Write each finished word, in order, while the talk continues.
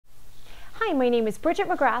Hi, my name is Bridget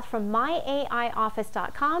McGrath from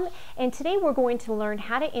myaioffice.com, and today we're going to learn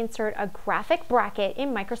how to insert a graphic bracket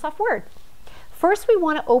in Microsoft Word. First, we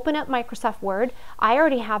want to open up Microsoft Word. I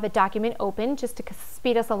already have a document open just to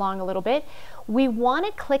speed us along a little bit. We want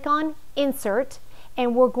to click on Insert,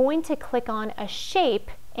 and we're going to click on a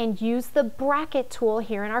shape and use the bracket tool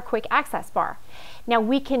here in our quick access bar. Now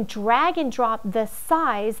we can drag and drop the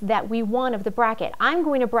size that we want of the bracket. I'm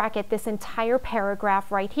going to bracket this entire paragraph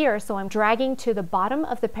right here, so I'm dragging to the bottom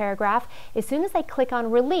of the paragraph. As soon as I click on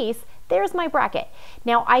release, there's my bracket.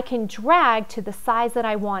 Now I can drag to the size that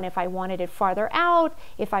I want, if I wanted it farther out,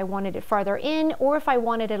 if I wanted it farther in, or if I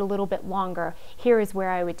wanted it a little bit longer. Here is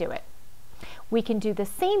where I would do it. We can do the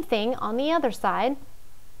same thing on the other side.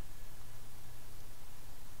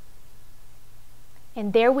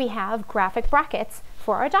 And there we have graphic brackets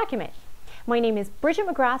for our document. My name is Bridget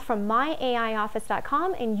McGrath from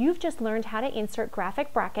myaioffice.com, and you've just learned how to insert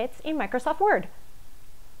graphic brackets in Microsoft Word.